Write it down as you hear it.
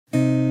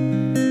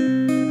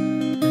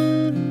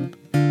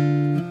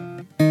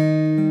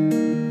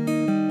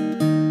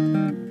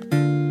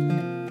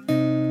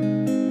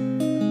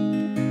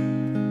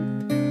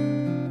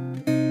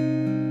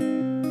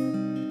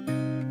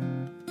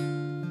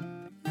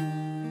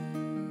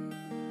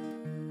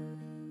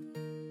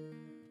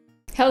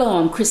Hello,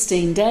 I'm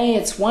Christine Day.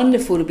 It's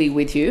wonderful to be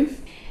with you.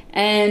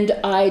 And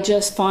I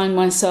just find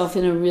myself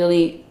in a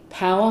really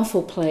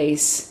powerful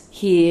place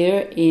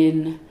here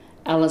in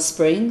Alice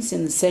Springs,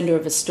 in the centre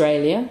of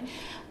Australia.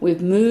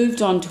 We've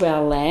moved onto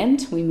our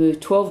land. We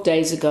moved 12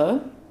 days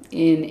ago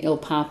in Il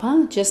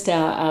Papa, just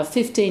our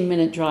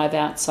 15-minute drive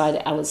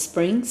outside Alice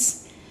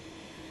Springs.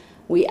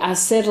 We are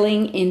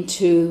settling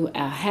into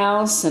our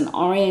house and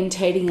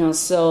orientating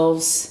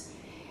ourselves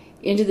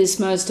into this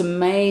most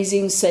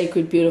amazing,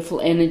 sacred, beautiful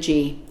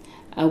energy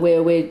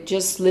where we're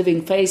just living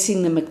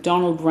facing the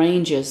McDonald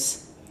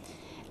Ranges.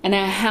 And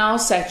our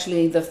house,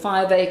 actually, the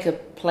 5-acre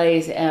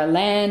place, our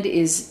land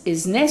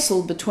is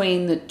nestled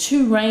between the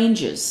two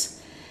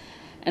ranges.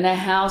 And our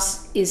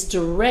house is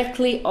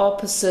directly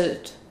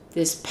opposite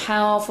this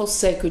powerful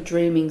sacred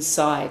dreaming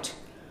site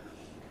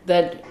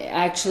that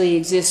actually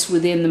exists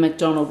within the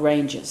McDonald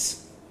Ranges.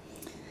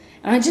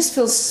 And I just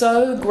feel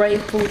so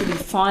grateful to be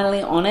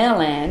finally on our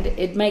land.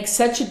 It makes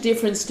such a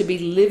difference to be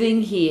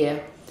living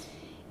here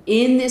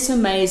in this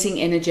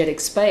amazing energetic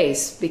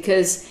space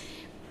because,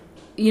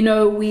 you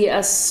know, we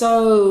are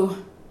so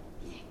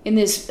in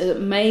this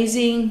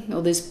amazing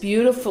or this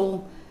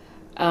beautiful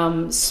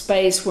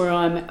space where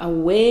I'm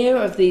aware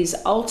of these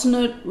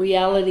alternate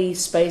reality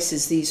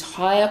spaces, these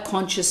higher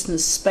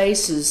consciousness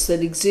spaces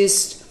that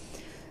exist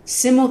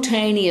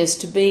simultaneous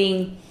to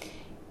being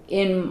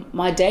in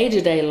my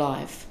day-to-day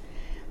life.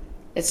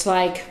 It's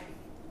like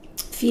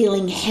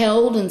feeling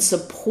held and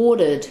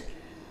supported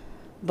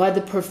by the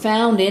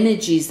profound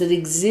energies that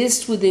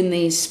exist within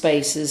these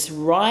spaces,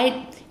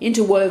 right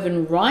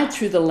interwoven right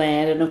through the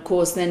land, and of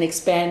course then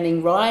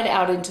expanding right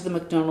out into the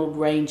McDonald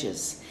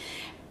Ranges.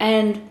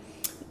 And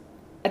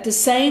at the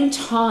same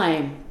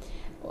time,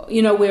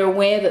 you know, we're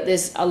aware that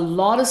there's a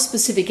lot of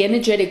specific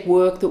energetic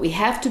work that we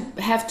have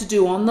to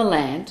do on the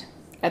land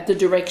at the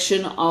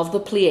direction of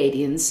the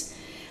Pleiadians,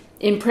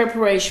 in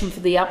preparation for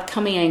the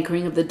upcoming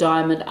anchoring of the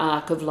Diamond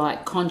Arc of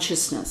Light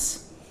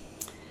Consciousness.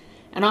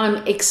 And I'm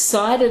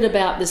excited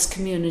about this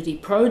community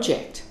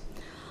project.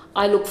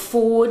 I look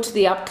forward to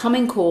the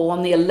upcoming call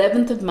on the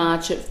 11th of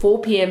March at 4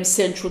 p.m.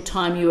 Central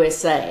Time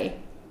USA.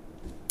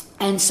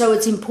 And so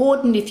it's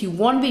important, if you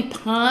want to be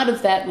part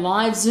of that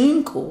live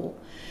Zoom call,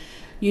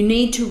 you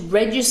need to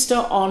register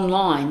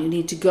online. You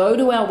need to go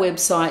to our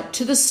website,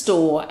 to the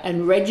store,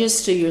 and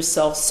register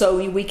yourself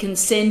so we can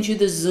send you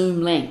the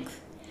Zoom link.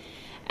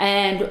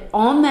 And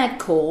on that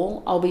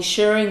call, I'll be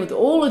sharing with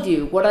all of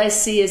you what I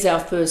see as our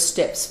first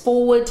steps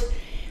forward,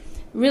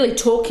 really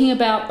talking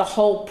about the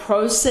whole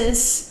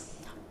process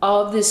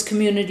of this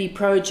community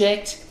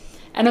project,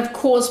 and of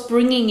course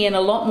bringing in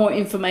a lot more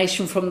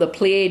information from the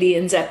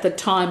Pleiadians at the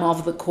time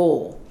of the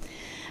call.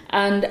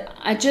 And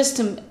I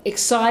just am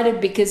excited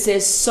because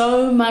there's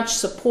so much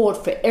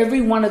support for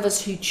every one of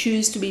us who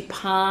choose to be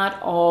part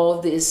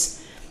of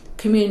this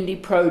community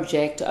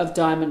project of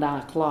Diamond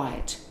Arc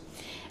Light.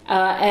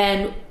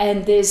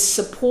 And there's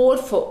support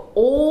for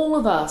all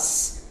of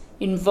us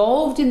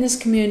involved in this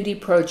community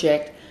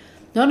project,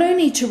 not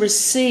only to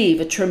receive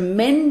a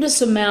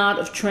tremendous amount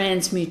of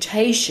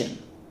transmutation,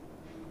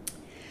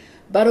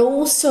 but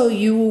also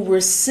you will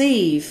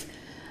receive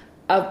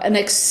an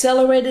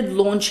accelerated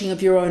launching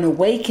of your own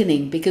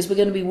awakening, because we're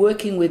going to be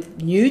working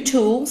with new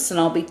tools,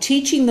 and I'll be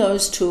teaching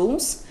those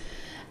tools.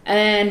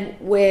 And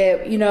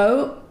where, you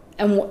know,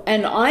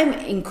 and I'm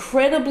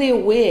incredibly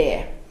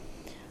aware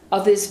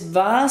of this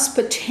vast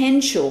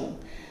potential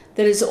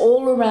that is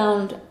all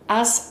around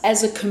us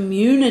as a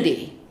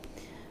community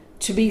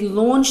to be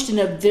launched in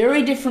a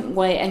very different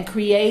way and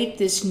create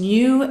this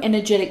new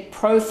energetic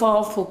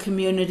profile for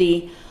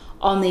community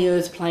on the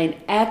earth plane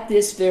at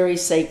this very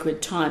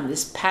sacred time,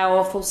 this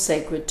powerful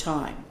sacred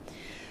time.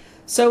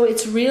 So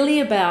it's really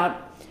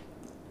about,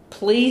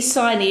 please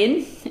sign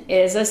in.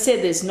 As I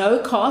said, there's no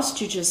cost.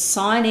 You just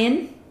sign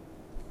in.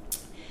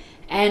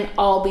 And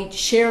I'll be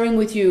sharing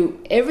with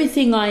you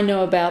everything I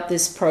know about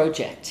this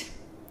project.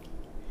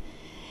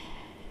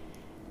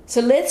 So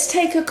let's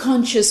take a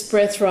conscious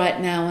breath right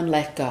now and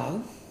let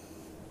go.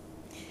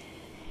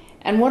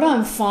 And what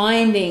I'm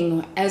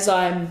finding as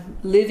I'm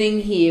living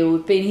here,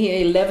 we've been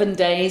here 11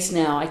 days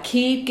now, I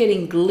keep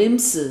getting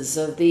glimpses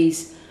of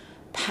these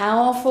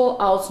powerful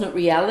alternate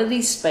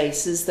reality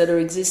spaces that are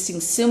existing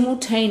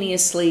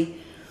simultaneously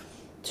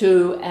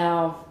to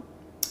our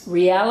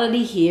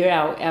reality here,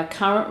 our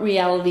current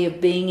reality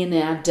of being in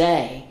our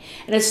day.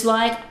 And it's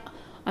like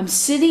I'm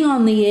sitting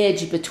on the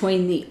edge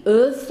between the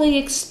earthly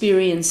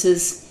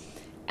experiences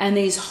and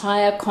these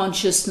higher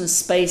consciousness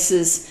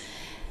spaces,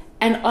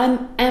 and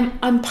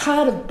I'm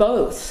part of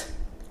both.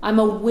 I'm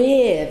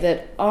aware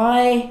that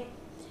I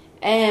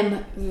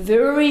am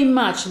very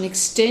much an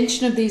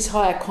extension of these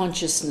higher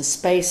consciousness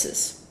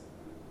spaces.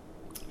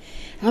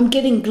 I'm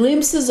getting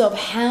glimpses of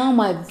how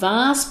my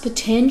vast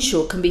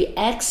potential can be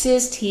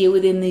accessed here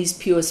within these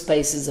pure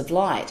spaces of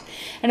light.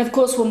 And of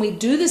course, when we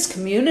do this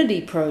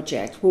community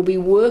project, we'll be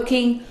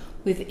working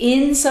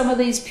within some of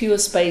these pure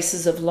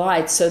spaces of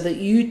light so that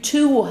you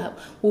too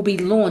will be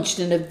launched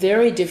in a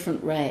very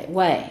different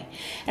way.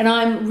 And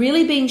I'm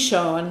really being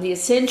shown the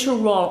essential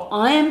role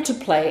I am to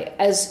play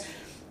as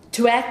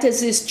to act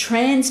as this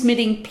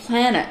transmitting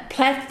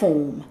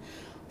platform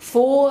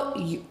for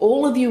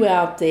all of you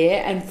out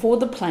there and for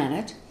the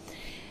planet.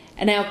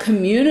 And our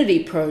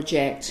community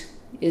project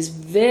is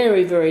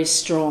very, very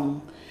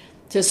strong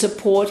to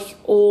support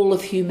all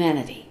of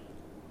humanity.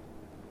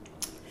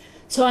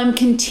 So I'm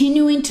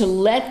continuing to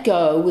let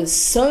go with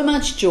so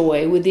much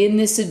joy within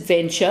this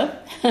adventure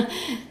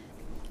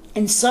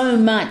and so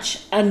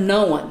much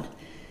unknown,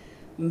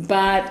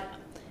 but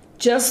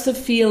just the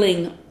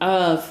feeling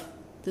of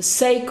the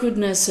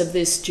sacredness of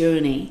this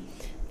journey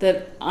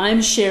that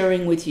I'm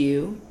sharing with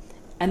you,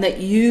 and that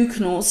you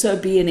can also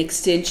be an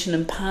extension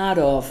and part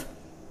of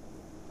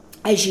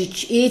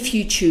if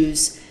you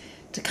choose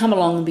to come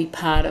along and be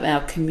part of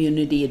our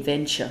community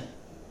adventure.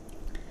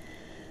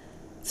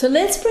 So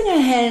let's bring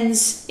our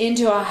hands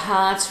into our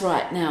hearts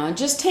right now and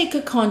just take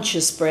a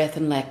conscious breath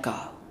and let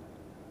go.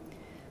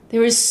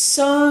 There is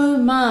so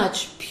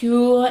much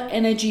pure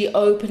energy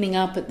opening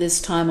up at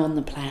this time on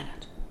the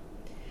planet.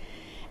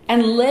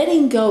 And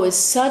letting go is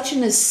such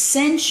an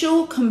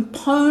essential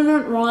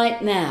component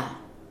right now,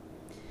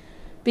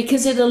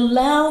 because it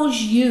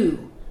allows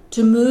you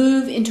to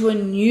move into a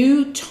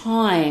new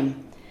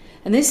time.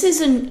 And this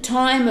is a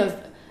time of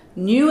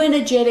new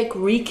energetic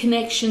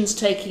reconnections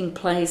taking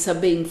place, are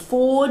being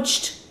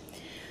forged.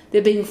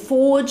 They're being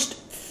forged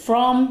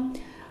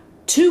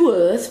to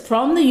Earth,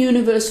 from the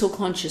universal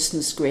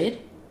consciousness grid.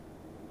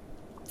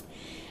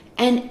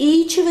 And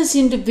each of us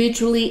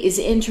individually is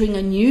entering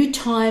a new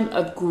time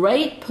of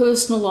great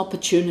personal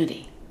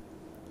opportunity,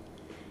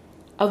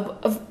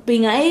 of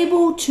being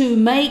able to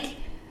make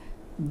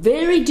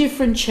very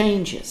different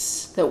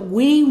changes that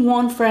we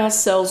want for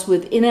ourselves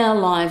within our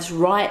lives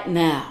right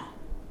now.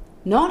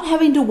 Not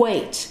having to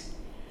wait.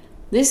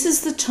 This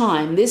is the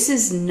time. This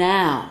is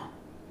now.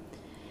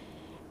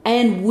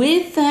 And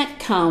with that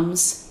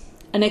comes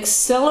an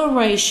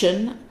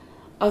acceleration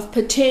of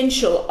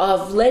potential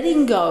of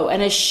letting go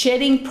and a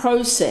shedding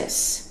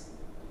process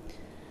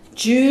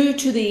due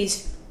to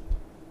these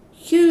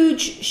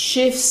huge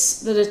shifts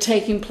that are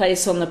taking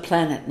place on the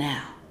planet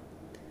now.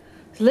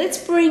 So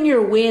let's bring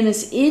your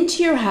awareness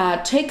into your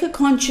heart. Take a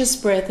conscious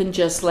breath and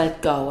just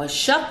let go.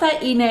 Ashata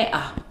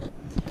inea.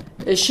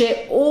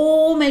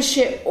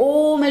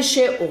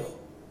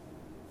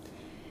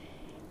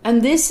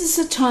 And this is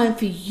a time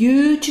for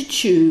you to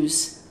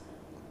choose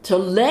to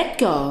let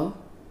go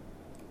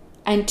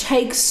and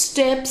take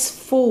steps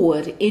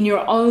forward in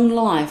your own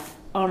life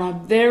on a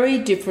very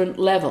different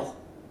level.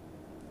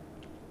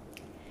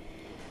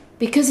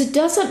 Because it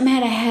doesn't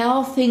matter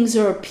how things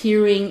are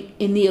appearing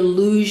in the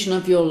illusion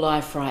of your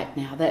life right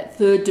now, that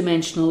third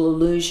dimensional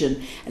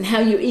illusion, and how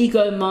your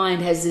ego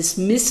mind has this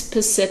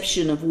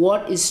misperception of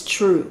what is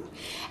true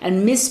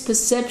and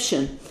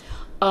misperception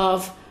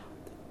of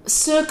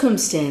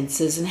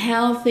circumstances and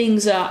how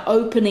things are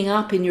opening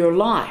up in your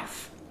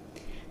life.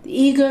 The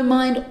ego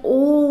mind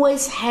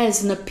always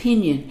has an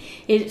opinion.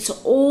 It's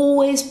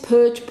always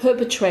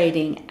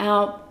perpetrating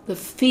out the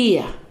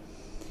fear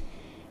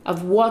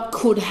of what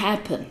could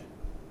happen.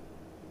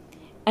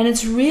 And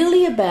it's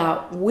really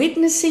about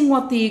witnessing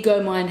what the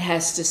ego mind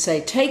has to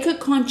say. Take a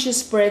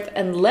conscious breath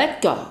and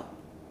let go.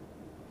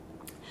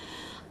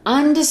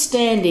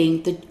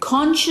 Understanding that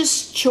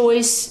conscious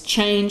choice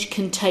change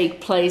can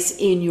take place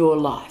in your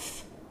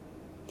life.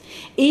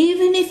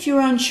 Even if you're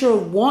unsure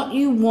of what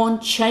you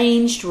want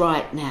changed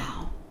right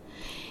now,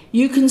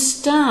 you can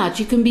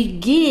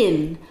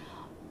begin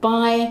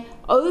by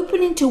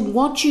opening to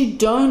what you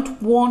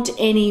don't want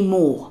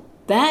anymore,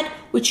 that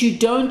which you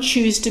don't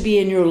choose to be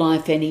in your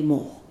life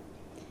anymore,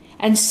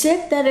 and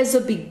set that as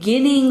a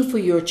beginning for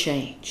your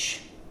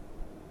change.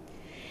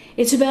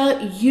 It's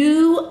about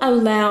you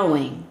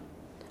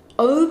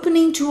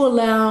opening to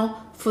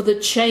allow for the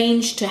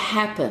change to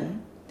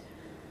happen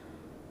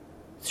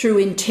through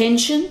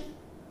intention,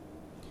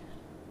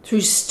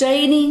 through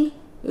stating,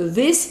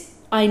 this,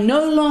 I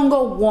no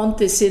longer want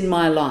this in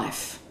my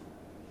life.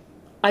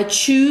 I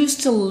choose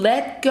to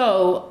let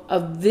go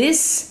of this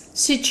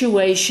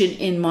situation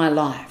in my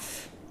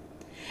life.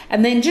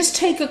 And then just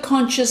take a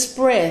conscious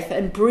breath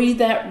and breathe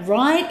that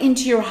right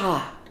into your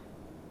heart.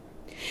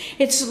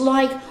 It's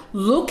like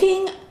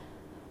looking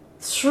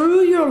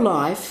through your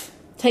life,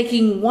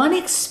 taking one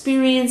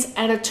experience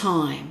at a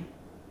time,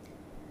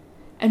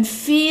 and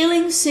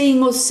feeling,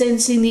 seeing, or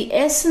sensing the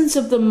essence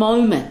of the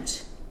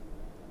moment.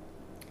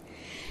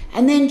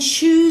 And then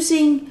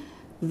choosing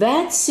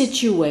that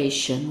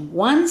situation,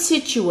 one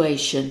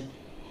situation,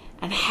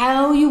 and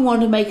how you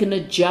want to make an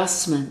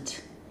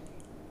adjustment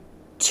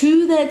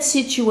to that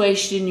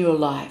situation in your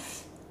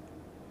life,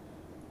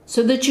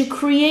 so that you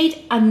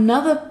create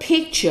another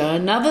picture,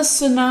 another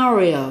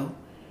scenario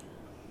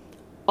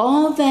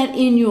of that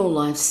in your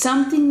life,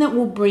 something that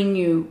will bring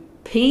you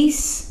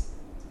peace,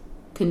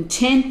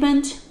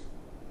 contentment,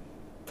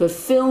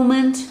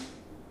 fulfillment,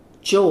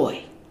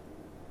 joy.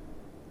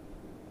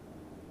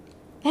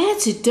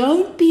 That's it.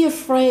 Don't be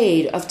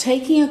afraid of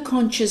taking a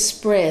conscious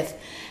breath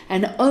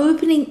and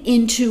opening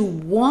into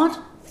what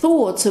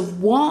thoughts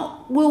of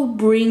what will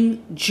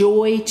bring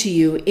joy to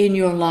you in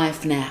your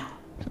life now.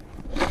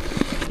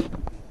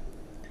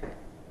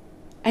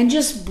 And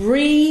just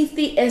breathe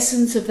the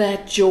essence of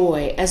that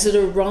joy as it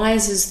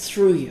arises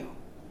through you.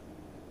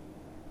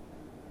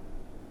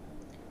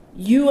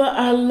 You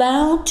are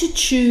allowed to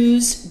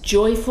choose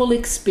joyful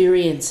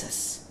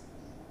experiences.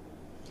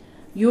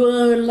 You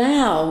are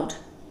allowed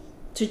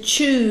to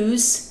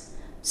choose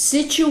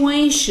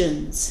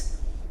situations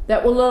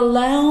that will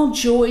allow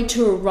joy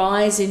to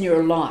arise in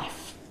your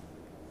life.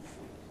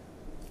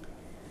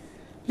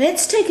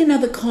 Let's take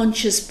another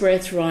conscious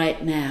breath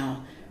right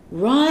now,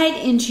 right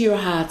into your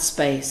heart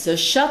space. So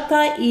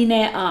shata ine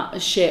a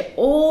she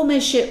o me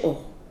she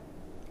o.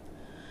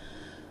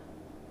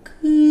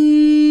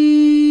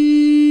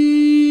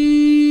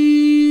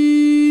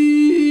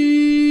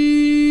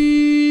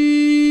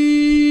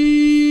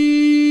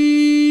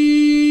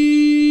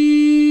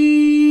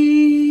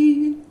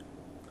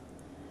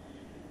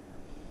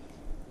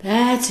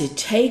 That's it.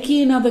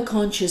 Taking another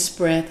conscious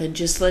breath and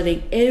just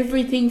letting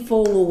everything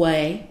fall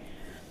away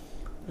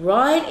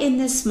right in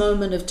this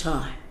moment of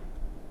time.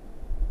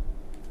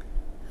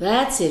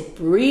 That's it.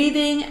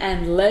 Breathing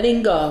and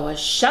letting go.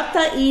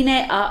 Shata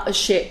ine a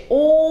she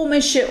o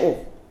me she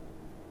o.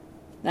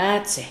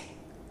 That's it.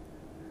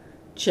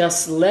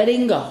 Just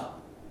letting go.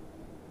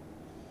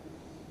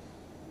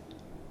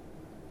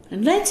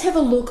 And let's have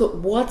a look at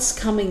what's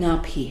coming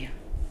up here.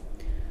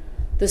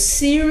 The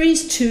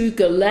Series 2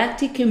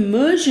 Galactic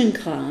Immersion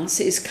class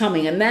is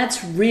coming, and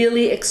that's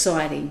really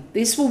exciting.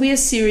 This will be a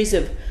series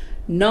of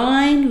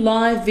 9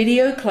 live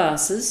video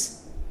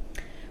classes,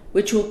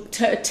 which will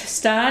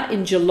start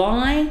in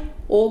July,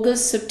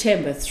 August,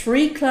 September.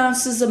 3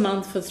 classes a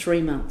month for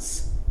 3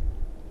 months.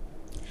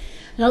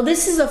 Now,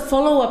 this is a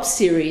follow-up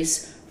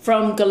series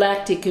from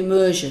Galactic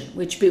Immersion,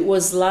 which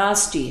was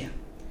last year.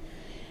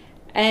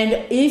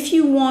 And if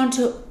you want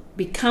to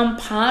become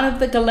part of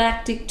the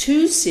Galactic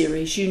 2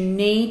 series, you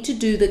need to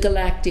do the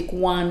Galactic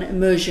 1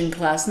 immersion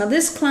class. Now,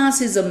 this class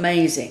is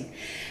amazing.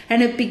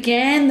 And it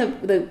began,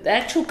 the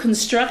actual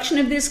construction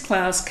of this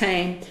class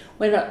came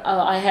when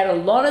I had a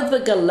lot of the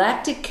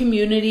Galactic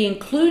community,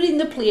 including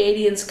the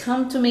Pleiadians,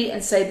 come to me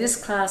and say this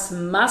class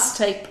must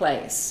take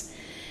place.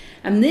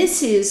 And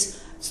this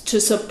is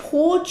to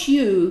support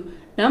you,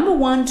 number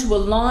one, to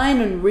align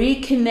and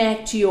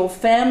reconnect to your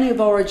family of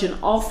origin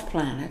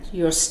off-planet,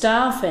 your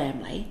star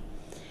family,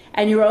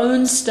 and your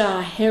own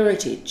star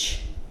heritage,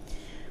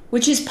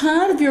 which is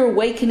part of your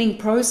awakening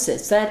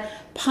process. That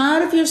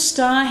part of your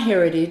star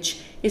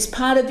heritage is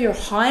part of your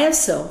higher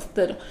self,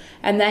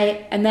 and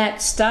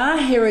that star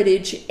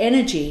heritage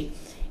energy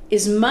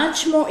is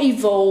much more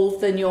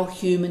evolved than your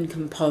human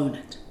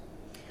component.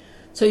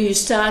 So you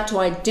start to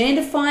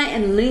identify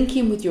and link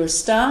in with your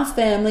star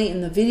family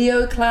in the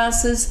video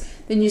classes.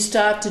 Then you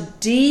start to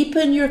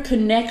deepen your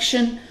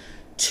connection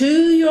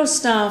to your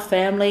star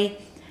family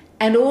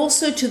and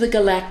also to the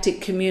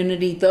galactic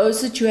community,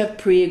 those that you have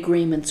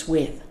pre-agreements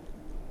with.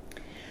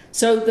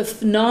 So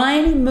the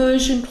 9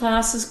 immersion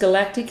classes,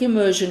 Galactic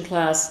Immersion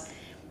class,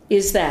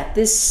 is that.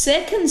 This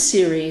second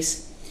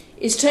series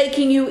is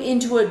taking you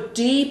into a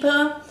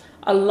deeper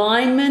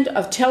alignment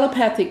of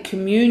telepathic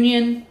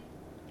communion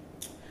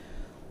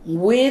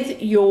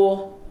with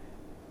your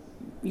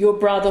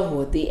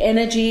brotherhood, the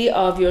energy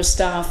of your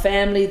star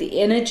family, the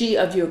energy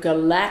of your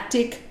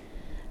galactic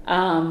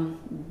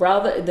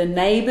the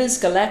neighbors,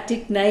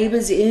 galactic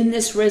neighbors in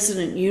this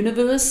resonant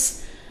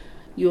universe.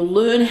 You'll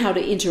learn how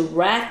to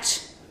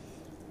interact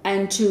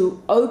and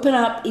to open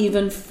up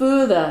even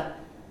further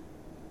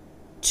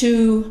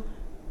to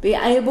be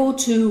able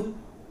to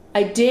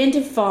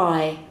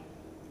identify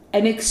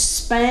and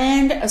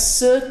expand a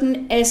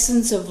certain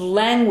essence of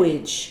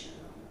language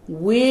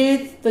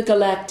with the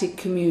galactic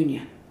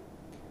communion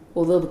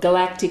or the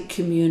galactic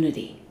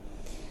community.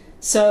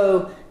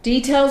 So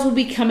details will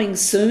be coming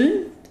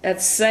soon.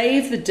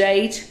 Save the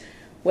date.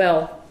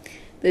 Well,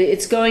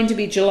 it's going to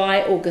be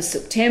July, August,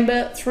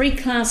 September, 3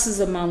 classes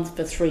a month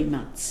for 3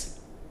 months.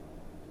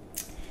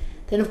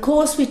 Then, of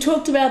course, we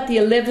talked about the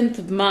 11th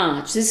of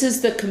March. This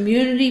is the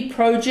community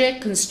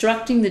project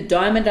constructing the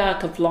Diamond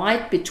Arc of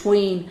Light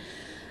between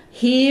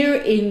here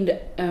in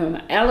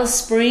Alice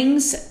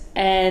Springs,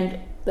 and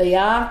the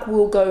arc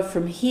will go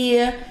from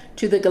here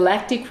to the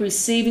Galactic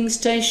Receiving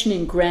Station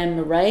in Grand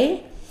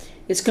Marais.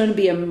 It's going to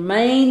be a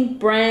main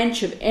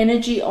branch of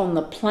energy on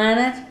the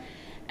planet.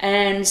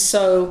 And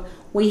so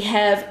we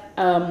have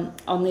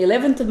on the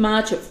 11th of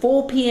March at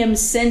 4 p.m.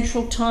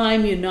 Central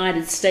Time,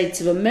 United States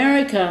of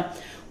America,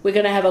 we're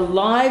going to have a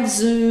live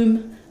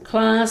Zoom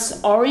class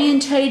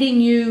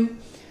orientating you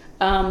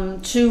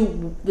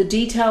to the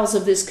details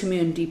of this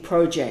community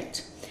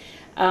project.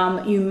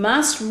 You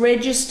must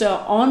register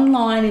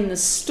online in the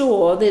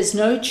store. There's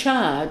no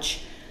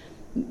charge,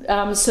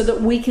 so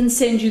that we can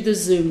send you the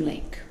Zoom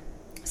link.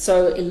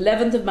 So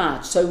 11th of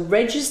March. So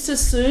register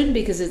soon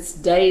because it's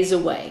days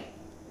away.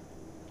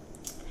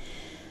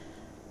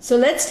 So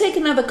let's take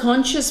another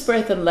conscious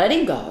breath and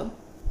letting go.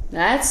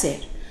 That's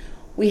it.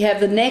 We have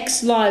the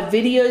next live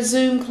video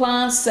Zoom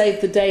class. Save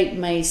the date,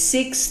 May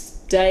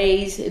 6th.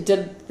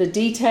 The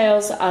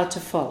details are to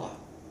follow.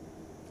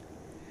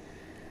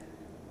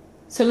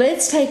 So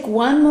let's take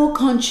one more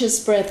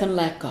conscious breath and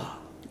let go.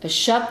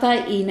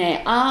 Ashata ine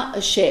a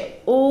ashe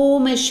o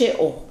meshe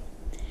o.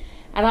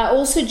 And I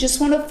also just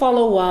want to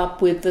follow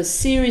up with the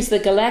series, the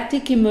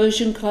Galactic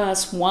Immersion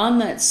Class 1,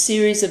 that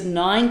series of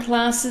 9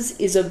 classes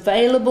is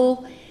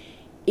available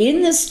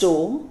in the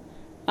store.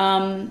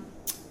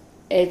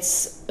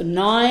 It's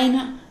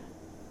 9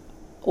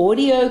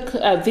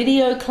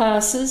 video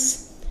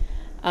classes,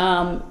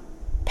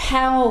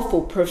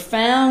 powerful,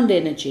 profound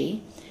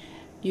energy.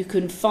 You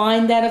can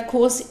find that, of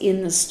course,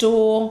 in the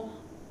store,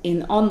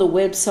 on the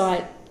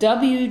website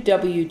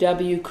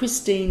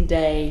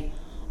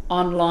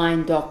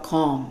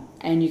www.christinedayonline.com,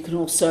 and you can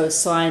also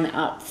sign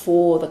up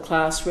for the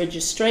class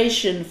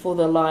registration for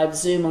the live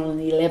Zoom on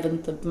the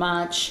 11th of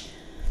March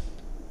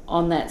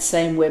on that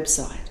same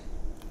website.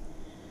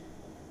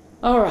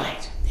 All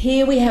right,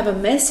 here we have a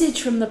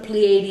message from the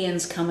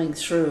Pleiadians coming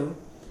through.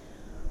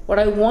 What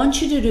I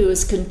want you to do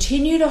is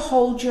continue to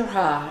hold your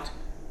heart,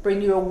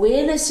 bring your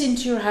awareness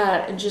into your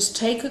heart, and just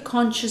take a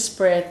conscious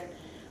breath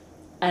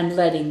and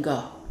letting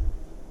go.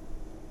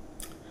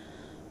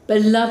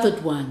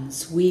 Beloved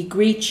ones, we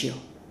greet you.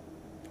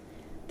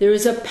 There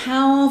is a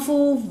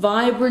powerful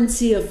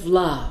vibrancy of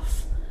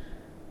love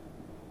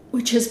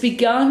which has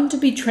begun to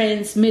be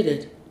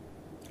transmitted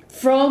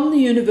from the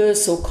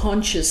universal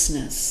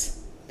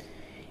consciousness.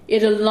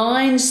 It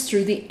aligns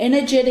through the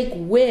energetic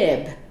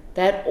web,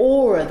 that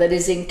aura that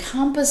is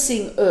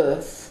encompassing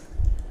Earth.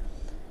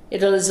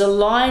 It is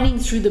aligning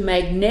through the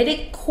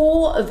magnetic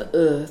core of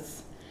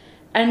Earth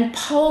and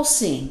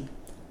pulsating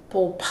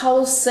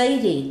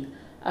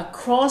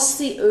across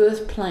the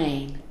Earth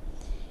plane,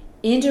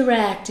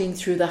 interacting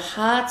through the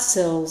heart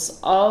cells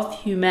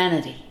of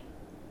humanity.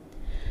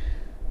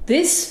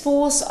 This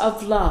force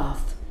of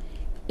love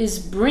is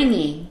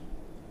bringing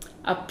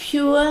a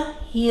pure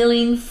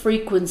healing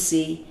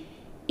frequency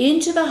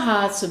into the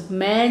hearts of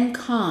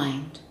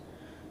mankind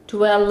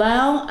to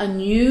allow a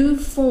new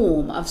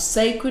form of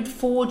sacred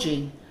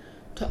forging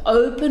to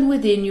open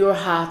within your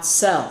heart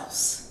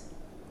cells.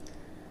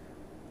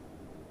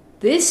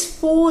 This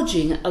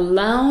forging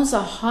allows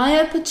a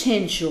higher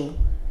potential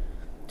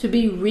to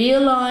be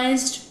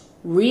realized,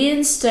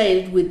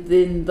 reinstated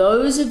within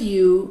those of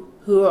you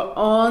who are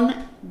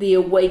on the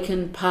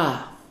awakened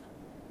path.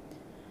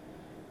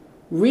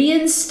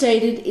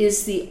 Reinstated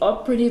is the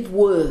operative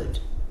word.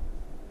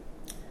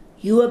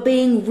 You are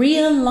being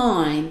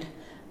realigned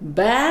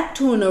back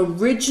to an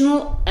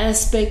original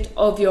aspect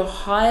of your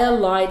higher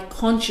light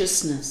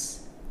consciousness.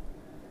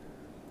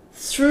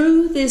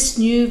 Through this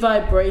new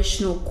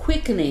vibrational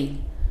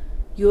quickening,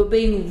 you are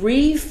being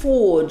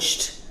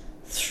reforged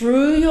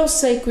through your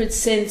sacred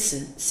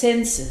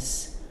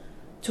senses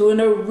to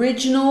an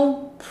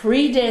original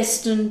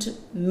predestined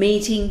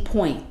meeting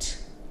point.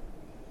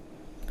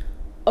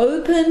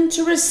 Open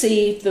to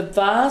receive the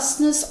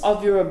vastness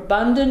of your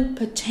abundant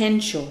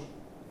potential.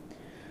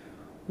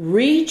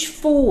 Reach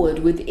forward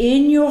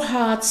within your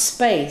heart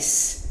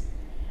space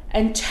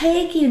and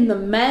take in the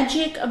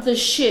magic of the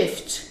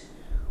shift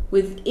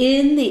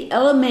within the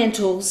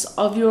elementals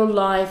of your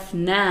life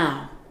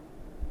now.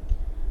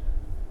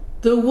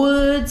 The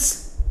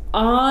words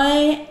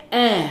I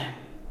am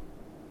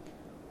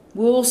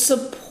will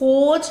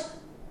support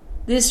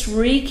this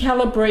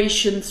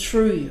recalibration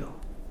through you.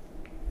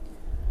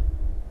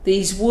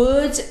 These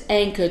words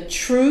anchor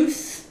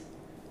truth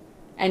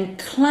and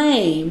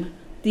claim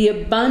the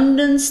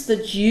abundance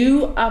that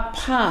you are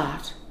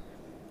part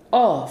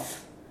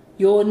of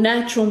your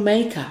natural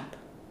makeup.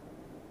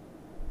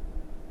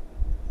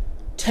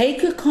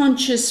 Take a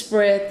conscious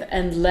breath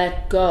and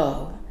let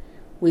go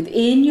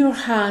within your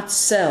heart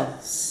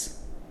cells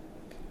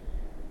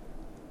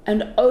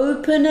and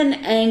open and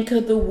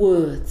anchor the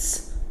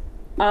words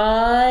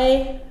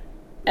I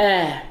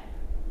am.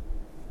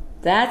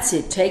 That's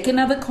it. Take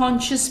another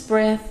conscious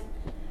breath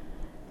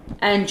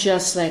and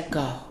just let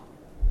go.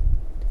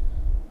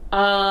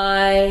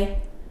 I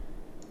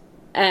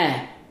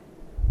am.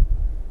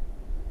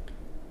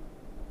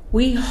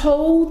 We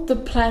hold the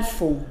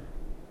platform.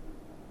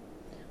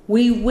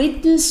 We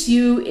witness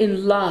you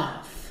in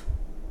love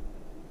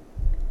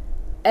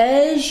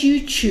as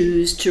you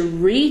choose to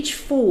reach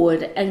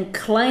forward and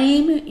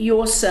claim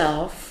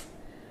yourself,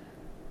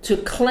 to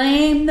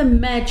claim the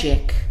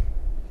magic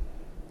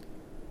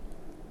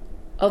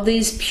of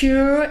these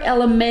pure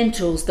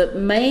elementals that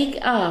make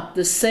up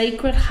the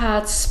sacred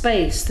heart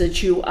space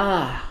that you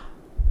are.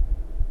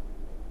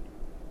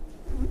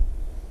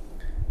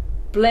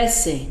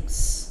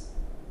 Blessings,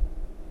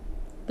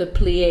 the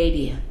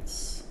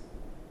Pleiadians.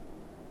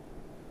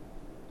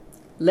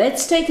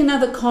 Let's take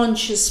another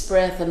conscious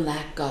breath and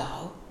let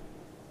go.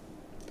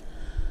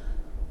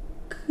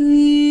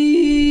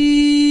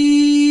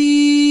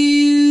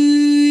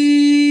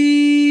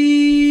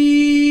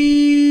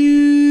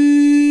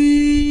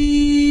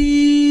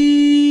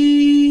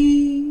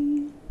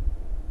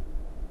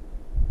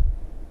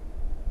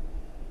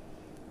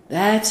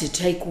 That's it.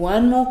 Take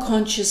one more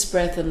conscious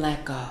breath and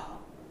let go.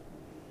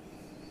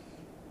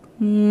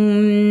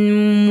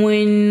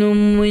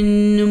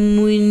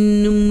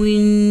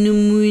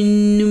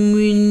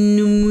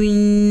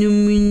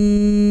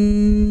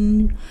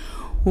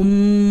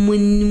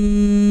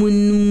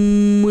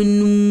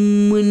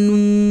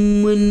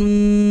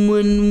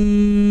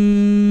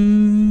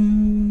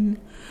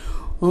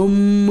 Om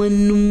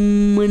manum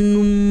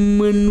manum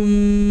manum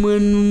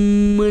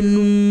manum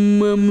manum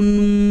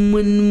manum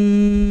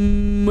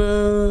manum ma.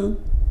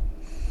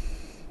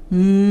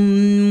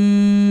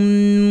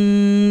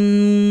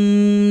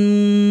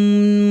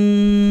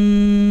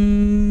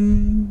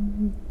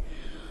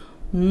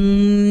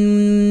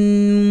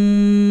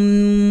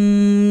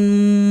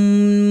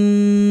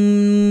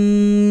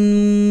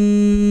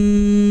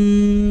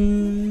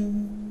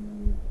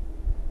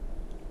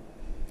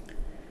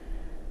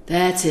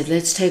 That's it.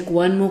 Let's take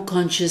one more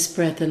conscious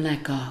breath and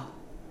let go.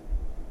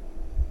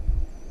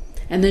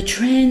 And the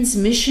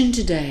transmission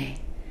today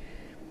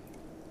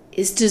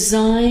is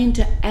designed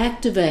to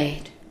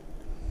activate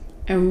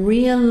and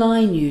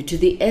realign you to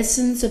the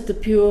essence of the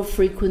pure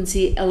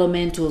frequency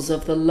elementals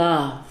of the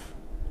love,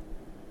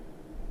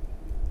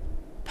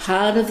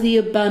 part of the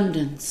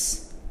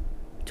abundance,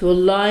 to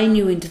align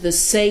you into the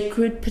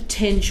sacred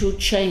potential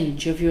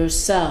change of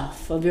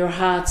yourself, of your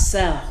heart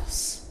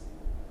selves.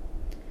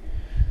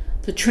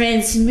 The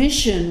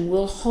transmission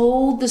will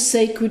hold the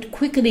sacred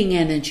quickening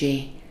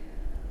energy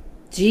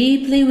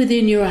deeply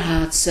within your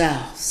heart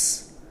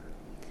selves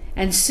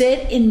and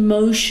set in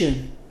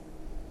motion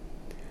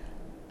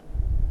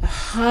a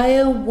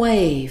higher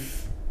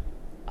wave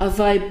of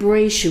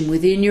vibration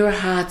within your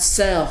heart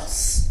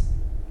cells,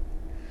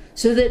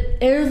 so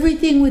that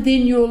everything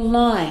within your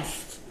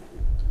life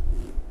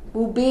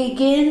will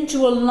begin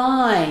to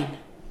align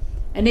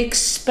and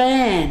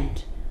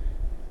expand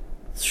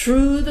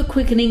through the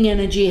quickening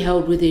energy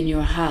held within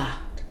your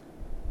heart.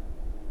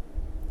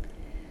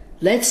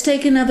 Let's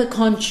take another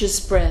conscious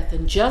breath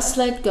and just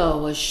let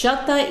go.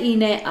 Ashata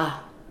ine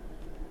a.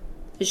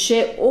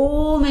 Meshe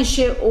o,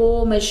 meshe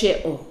o,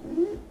 meshe o.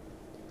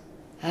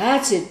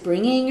 That's it.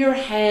 Bringing your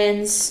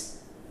hands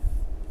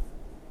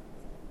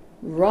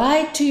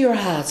right to your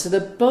heart so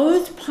that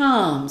both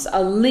palms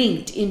are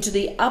linked into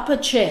the upper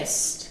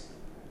chest.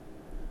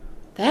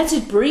 That's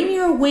it. Bring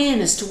your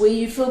awareness to where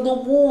you feel the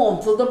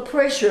warmth or the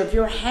pressure of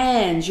your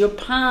hands, your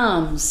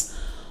palms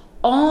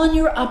on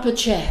your upper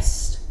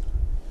chest.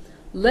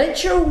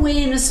 Let your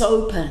awareness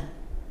open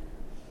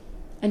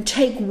and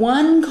take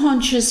one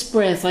conscious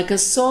breath like a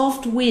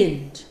soft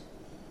wind.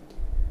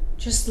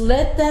 Just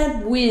let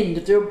that wind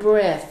of your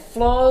breath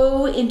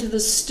flow into the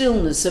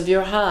stillness of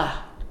your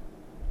heart.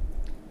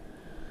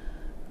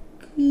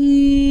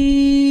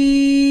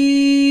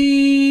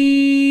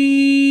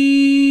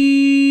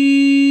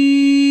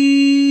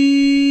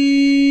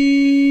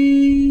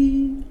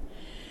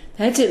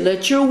 That's it.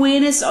 Let your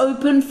awareness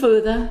open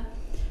further.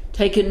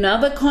 Take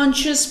another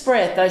conscious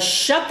breath.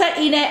 Ashata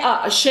ine a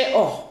ashe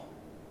o.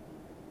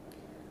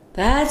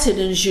 That's it.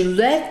 And as you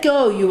let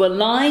go, you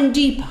align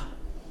deeper.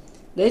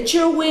 Let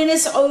your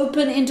awareness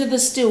open into the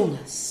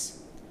stillness.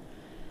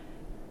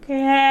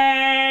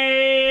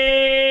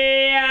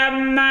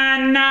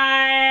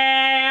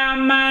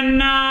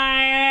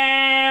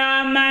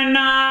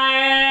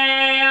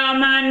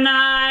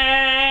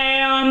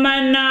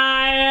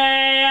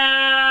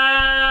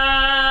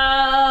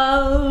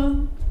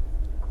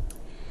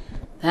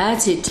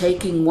 That's it.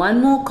 Taking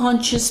one more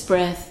conscious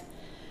breath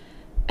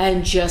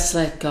and just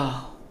let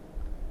go.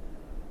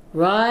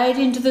 Right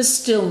into the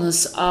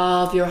stillness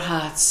of your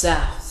heart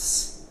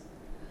cells.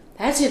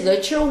 That's it.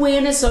 Let your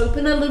awareness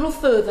open a little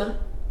further.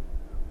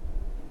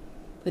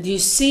 But you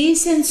see,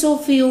 sense, or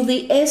feel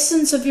the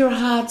essence of your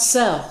heart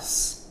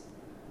cells.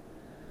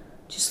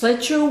 Just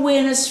let your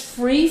awareness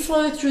free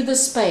flow through the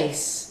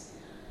space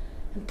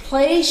and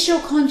place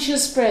your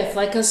conscious breath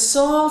like a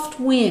soft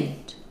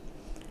wind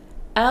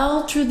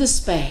out through the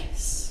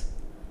space.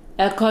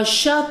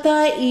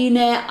 Ekashata ine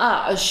a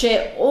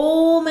ashe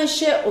o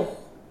meshe o.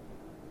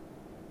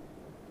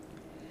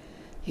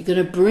 You're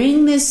going to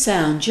bring this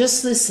sound,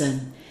 just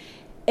listen.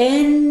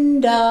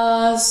 Endasan.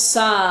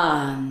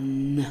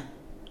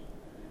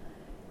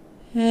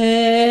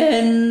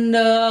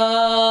 Endasan.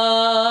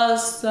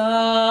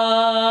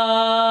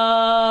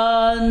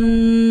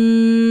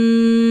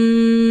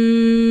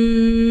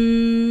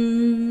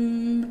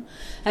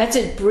 That's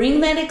it.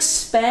 Bring that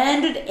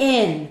expanded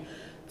N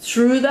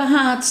through the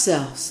heart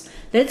cells.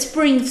 Let's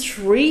bring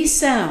 3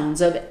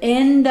 sounds of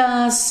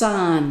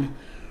Endasan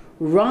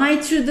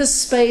right through the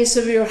space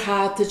of your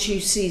heart that you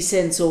see,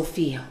 sense, or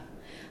feel.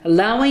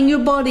 Allowing your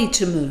body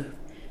to move.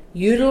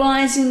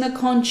 Utilizing the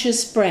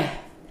conscious breath.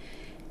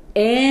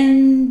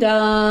 Endasan.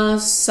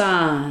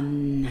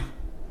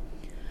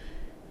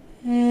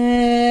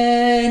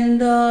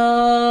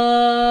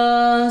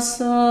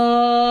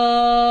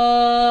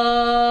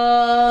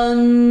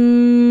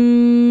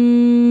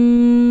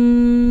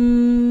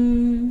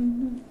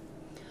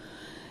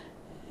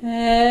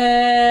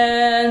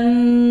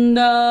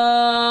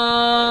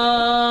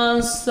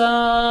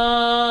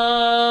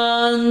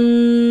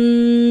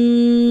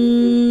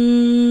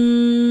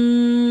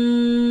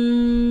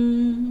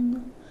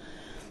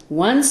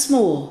 Once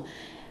more.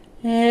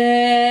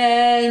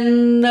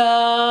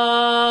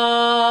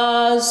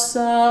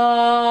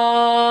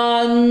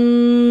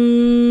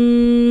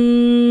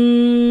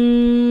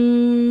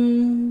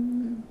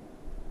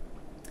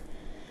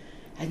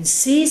 And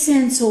see,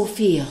 sense, or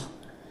feel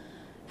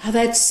how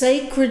that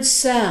sacred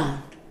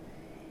sound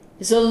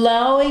is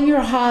allowing your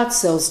heart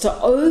cells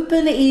to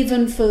open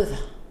even further.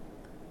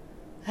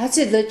 That's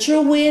it. Let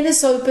your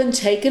awareness open.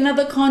 Take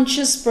another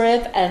conscious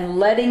breath and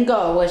letting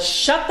go.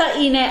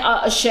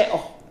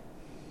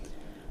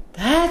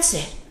 That's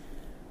it.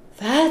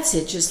 That's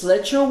it. Just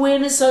let your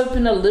awareness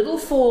open a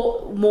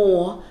little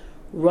more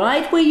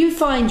right where you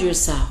find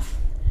yourself.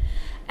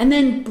 And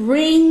then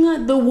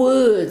bring the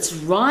words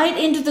right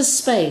into the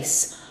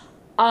space.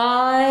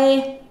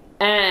 I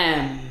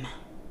am.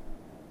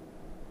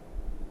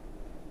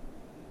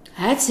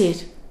 That's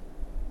it.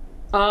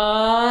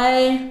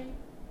 I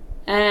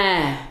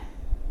am.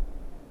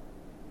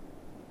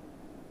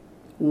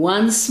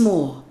 Once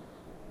more.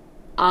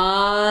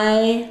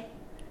 I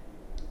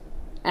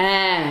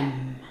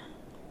am.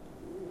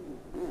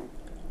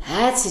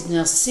 That's it.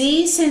 Now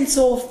see, sense,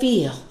 or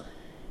feel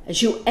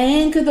as you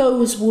anchor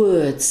those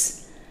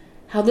words,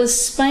 how the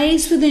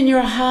space within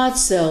your heart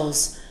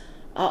cells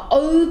are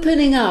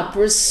opening up,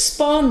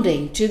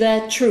 responding to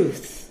that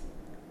truth.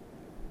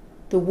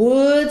 The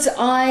words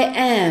I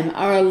am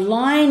are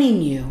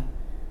aligning you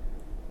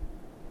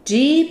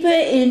deeper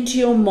into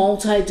your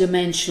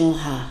multidimensional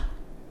heart.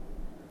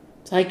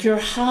 It's like your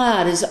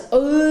heart is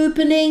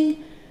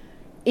opening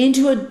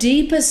into a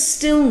deeper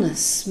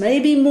stillness,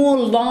 maybe more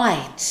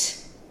light.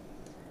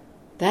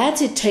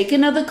 That's it. Take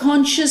another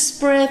conscious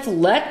breath.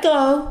 Let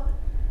go.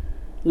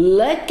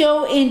 Let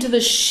go into the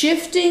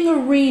shifting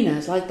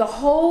arenas, like the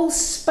whole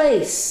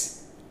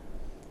space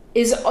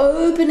is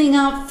opening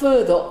up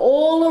further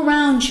all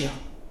around you.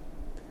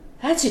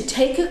 That's it.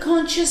 Take a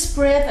conscious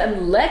breath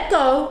and let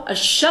go.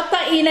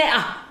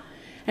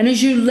 And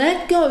as you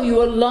let go,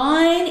 you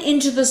align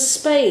into the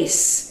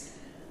space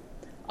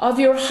of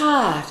your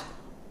heart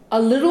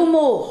a little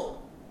more.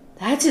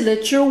 That's it.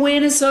 Let your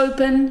awareness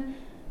open.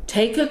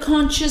 Take a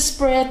conscious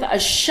breath.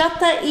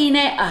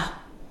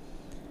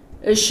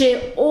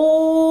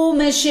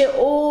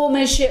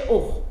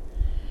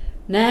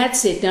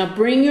 That's it. Now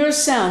bring your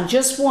sound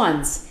just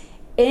once.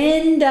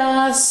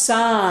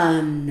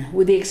 Endasan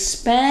with the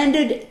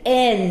expanded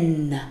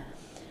N.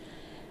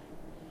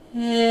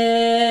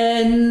 Endasan.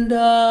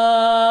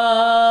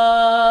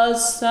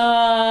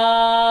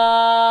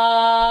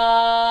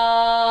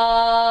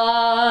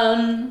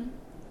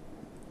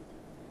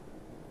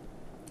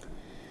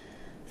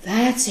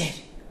 That's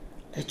it.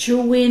 Let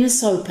your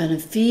awareness open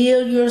and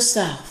feel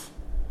yourself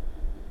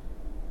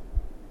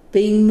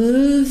being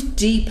moved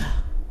deeper,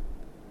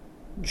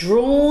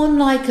 drawn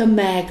like a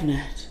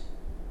magnet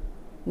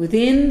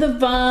within the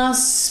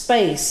vast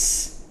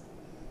space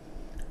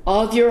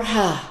of your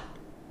heart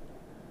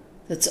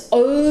that's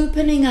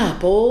opening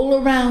up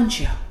all around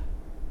you.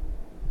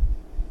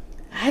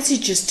 As you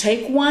just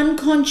take one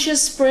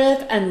conscious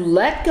breath and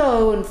let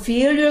go and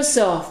feel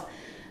yourself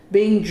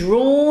being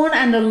drawn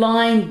and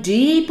aligned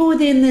deep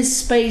within this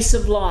space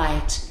of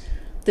light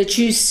that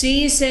you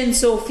see,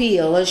 sense, or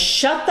feel.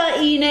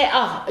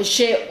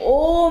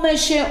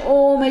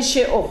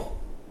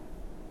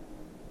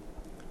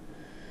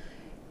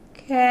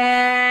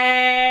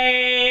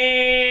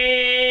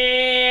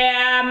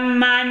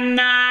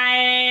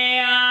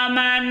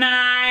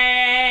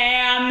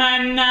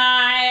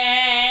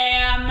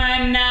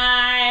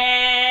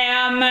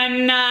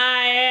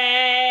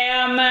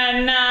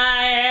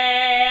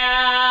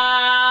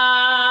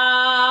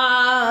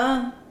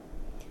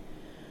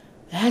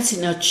 That's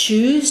it. Now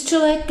choose to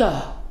let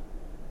go.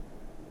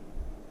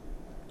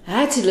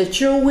 That's it.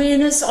 Let your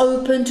awareness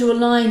open to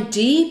align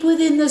deep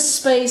within the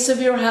space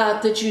of your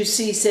heart that you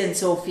see,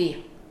 sense, or feel.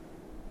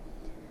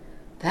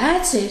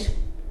 That's it.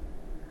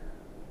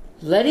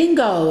 Letting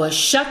go.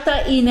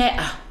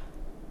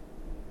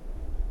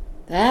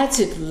 That's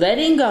it.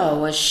 Letting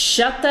go. And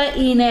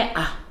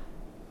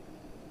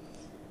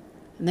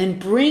then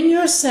bring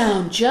your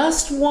sound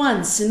just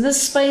once in the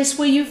space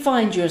where you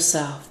find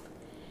yourself.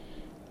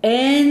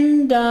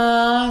 Endasan.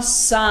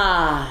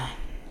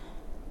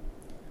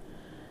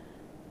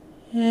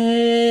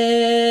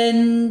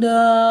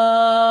 Endasan.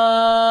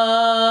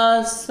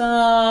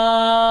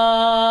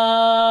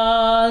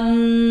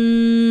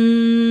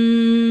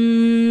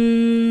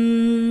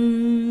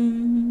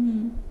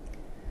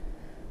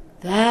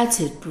 That's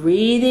it.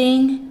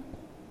 Breathing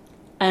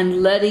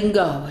and letting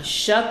go.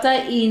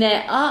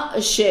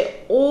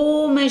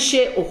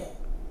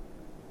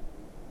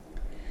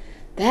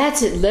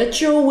 That's it.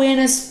 Let your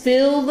awareness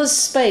fill the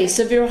space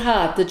of your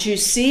heart that you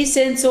see,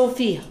 sense, or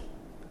feel.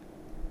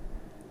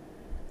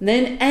 And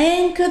then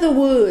anchor the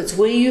words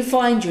where you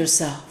find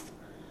yourself.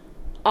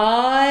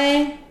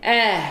 I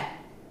am.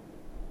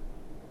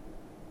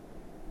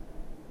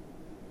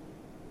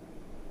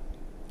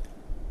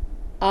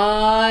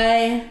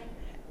 I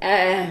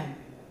am.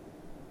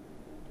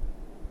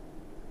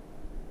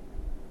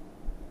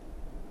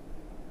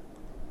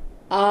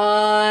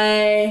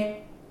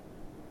 I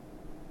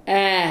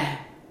am.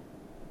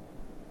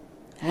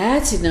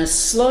 That's it. Now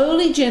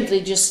slowly,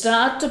 gently, just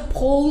start to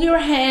pull your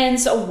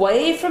hands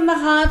away from the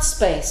heart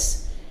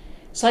space.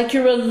 It's like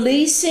you're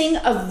releasing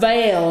a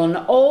veil, an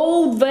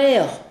old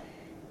veil.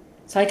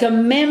 It's like a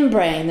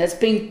membrane that's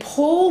being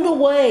pulled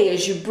away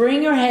as you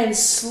bring your hands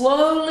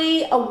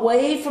slowly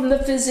away from the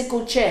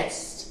physical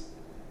chest.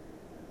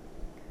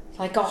 It's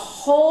like a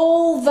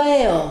whole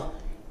veil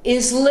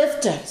is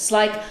lifted. It's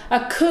like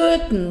a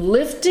curtain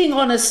lifting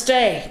on a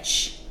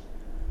stage.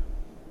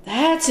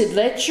 That's it.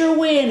 Let your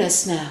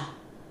awareness now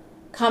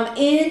come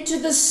into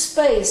the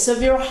space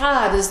of your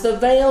heart as the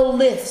veil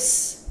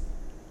lifts.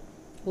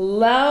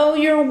 Allow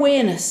your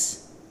awareness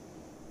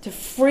to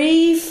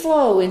free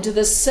flow into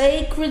the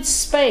sacred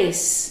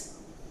space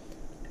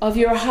of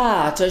your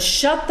heart.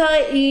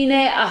 Ashata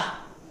inea.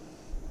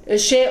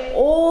 Eshe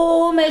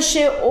om,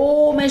 eshe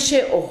om,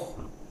 eshe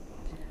om.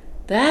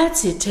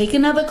 That's it. Take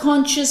another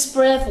conscious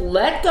breath.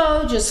 Let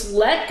go. Just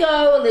let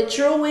go. Let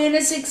your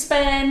awareness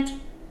expand.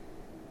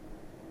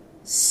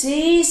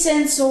 See,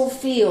 sense, or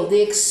feel the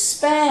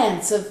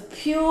expanse of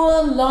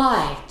pure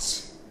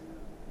light,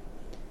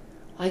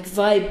 like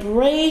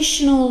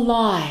vibrational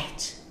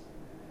light,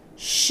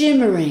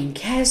 shimmering,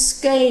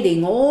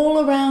 cascading all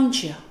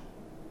around you.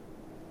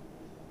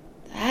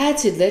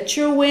 That's it. Let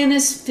your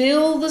awareness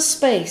fill the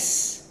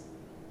space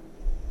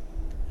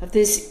of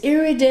this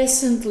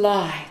iridescent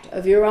light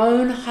of your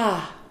own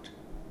heart.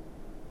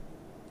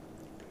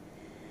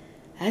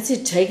 That's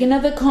it. Take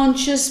another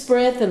conscious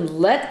breath and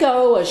let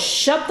go.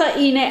 Ashata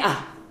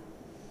inea.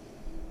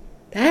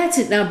 That's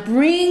it. Now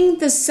bring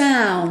the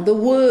sound, the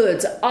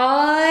words,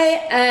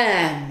 I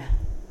am.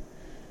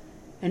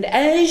 And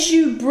as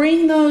you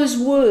bring those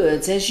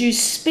words, as you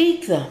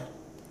speak them,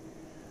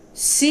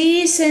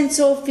 see, sense,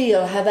 or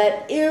feel how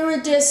that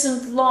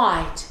iridescent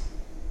light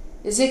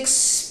is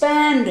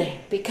expanding,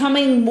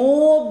 becoming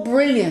more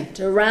brilliant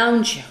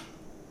around you.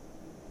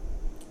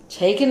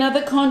 Take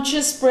another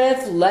conscious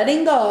breath,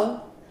 letting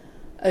go.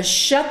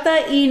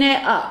 Ashata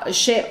inea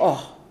ashe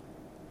o.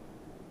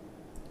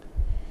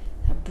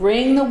 Now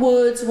bring the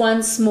words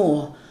once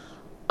more.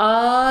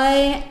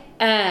 I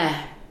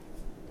am.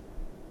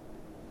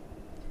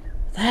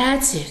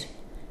 That's it.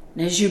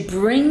 And as you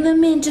bring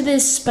them into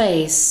this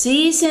space,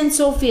 see, sense,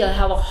 or feel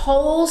how the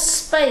whole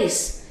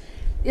space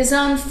is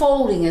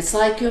unfolding. It's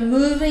like you're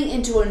moving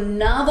into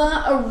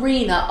another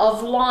arena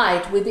of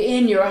light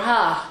within your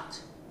heart.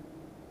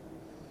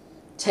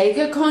 Take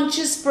a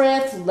conscious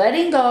breath,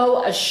 letting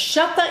go.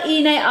 Ashata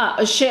inea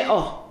ashe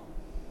o.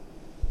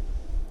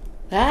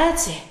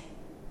 That's it.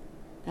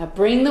 Now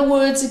bring the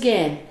words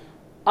again.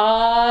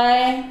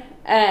 I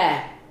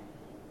am.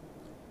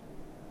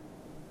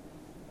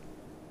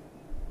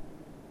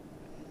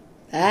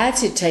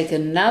 That's it. Take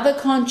another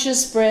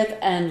conscious breath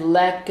and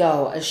let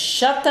go.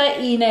 Ashata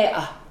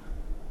inea.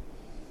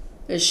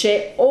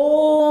 Eshe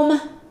om.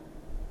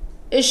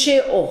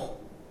 Eshe o.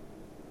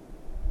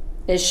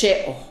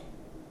 Eshe o.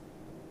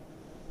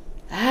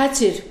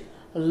 That's it.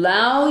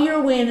 Allow your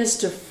awareness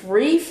to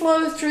free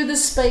flow through the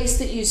space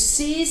that you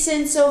see,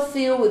 sense, or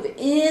feel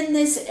within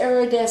this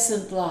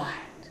iridescent light.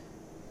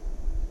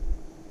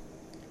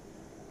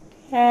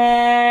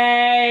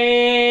 Hey,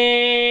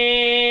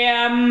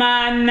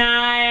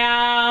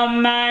 Manaya,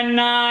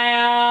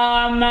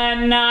 Manaya,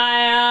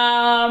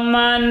 Manaya,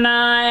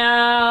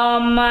 Manaya,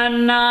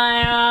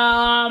 Manaya,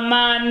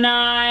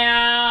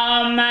 Manaya,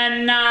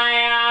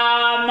 Manaya,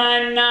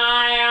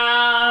 Manaya,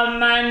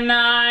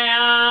 Manaya.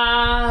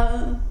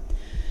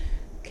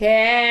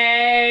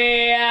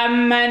 Okay,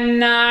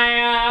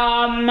 Manaya,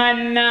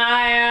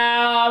 Manaya,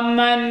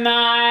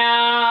 Manaya,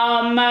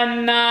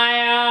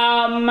 Manaya,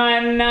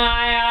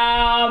 Manaya,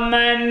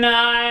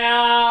 Manaya,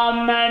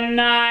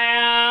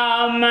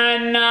 Manaya,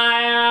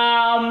 Manaya,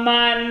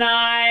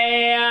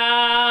 Manaya.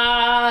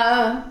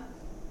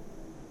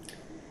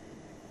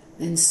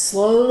 Then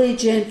slowly,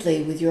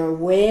 gently, with your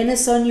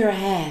awareness on your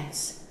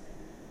hands,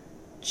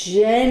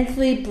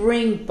 gently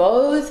bring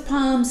both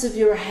palms of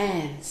your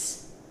hands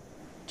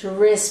to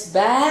rest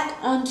back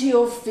onto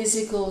your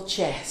physical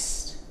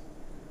chest,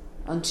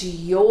 onto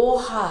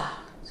your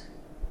heart.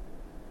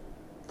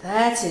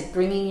 That's it,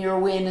 bringing your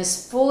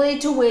awareness fully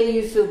to where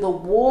you feel the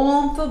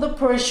warmth or the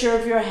pressure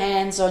of your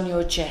hands on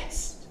your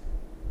chest.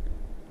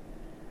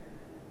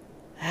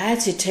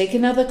 That's it, take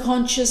another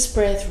conscious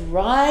breath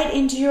right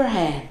into your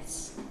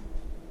hands.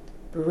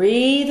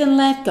 Breathe and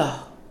let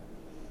go.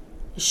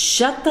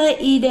 Ashata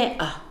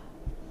inea.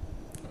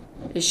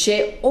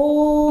 Eshe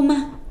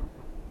om.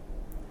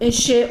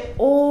 Eshe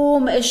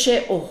om,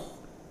 eshe o.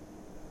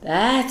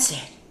 That's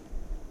it.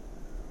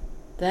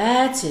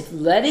 That's it.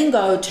 Letting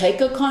go.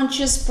 Take a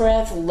conscious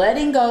breath.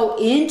 Letting go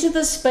into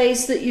the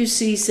space that you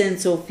see,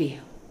 sense, or feel.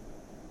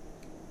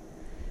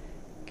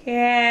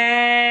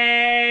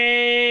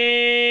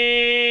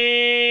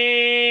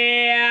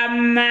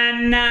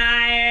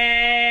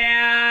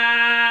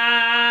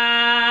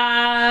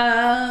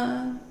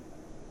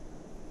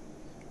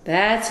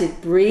 That's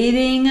it.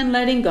 Breathing and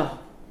letting go.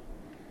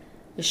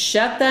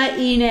 Ashata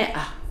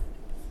inea.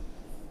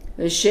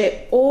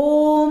 Eshe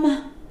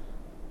om.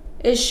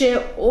 Eshe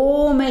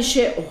om,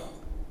 eshe o.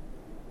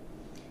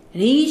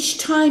 And each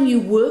time you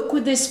work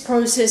with this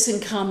process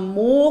and come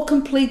more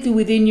completely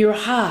within your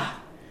heart,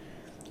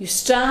 you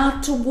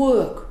start to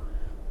work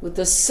with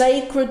the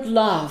sacred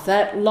love,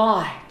 that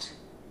light,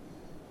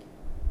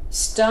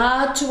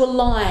 start to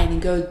align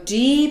and go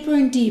deeper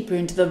and deeper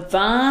into the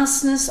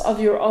vastness of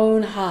your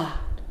own heart.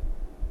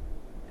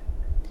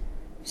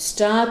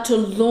 Start to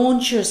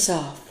launch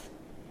yourself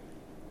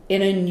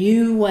in a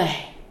new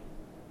way.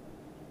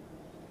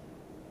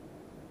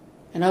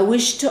 And I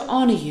wish to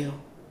honor you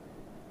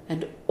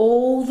and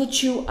all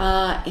that you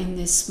are in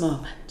this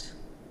moment.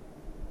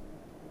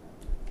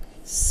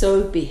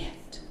 So be it.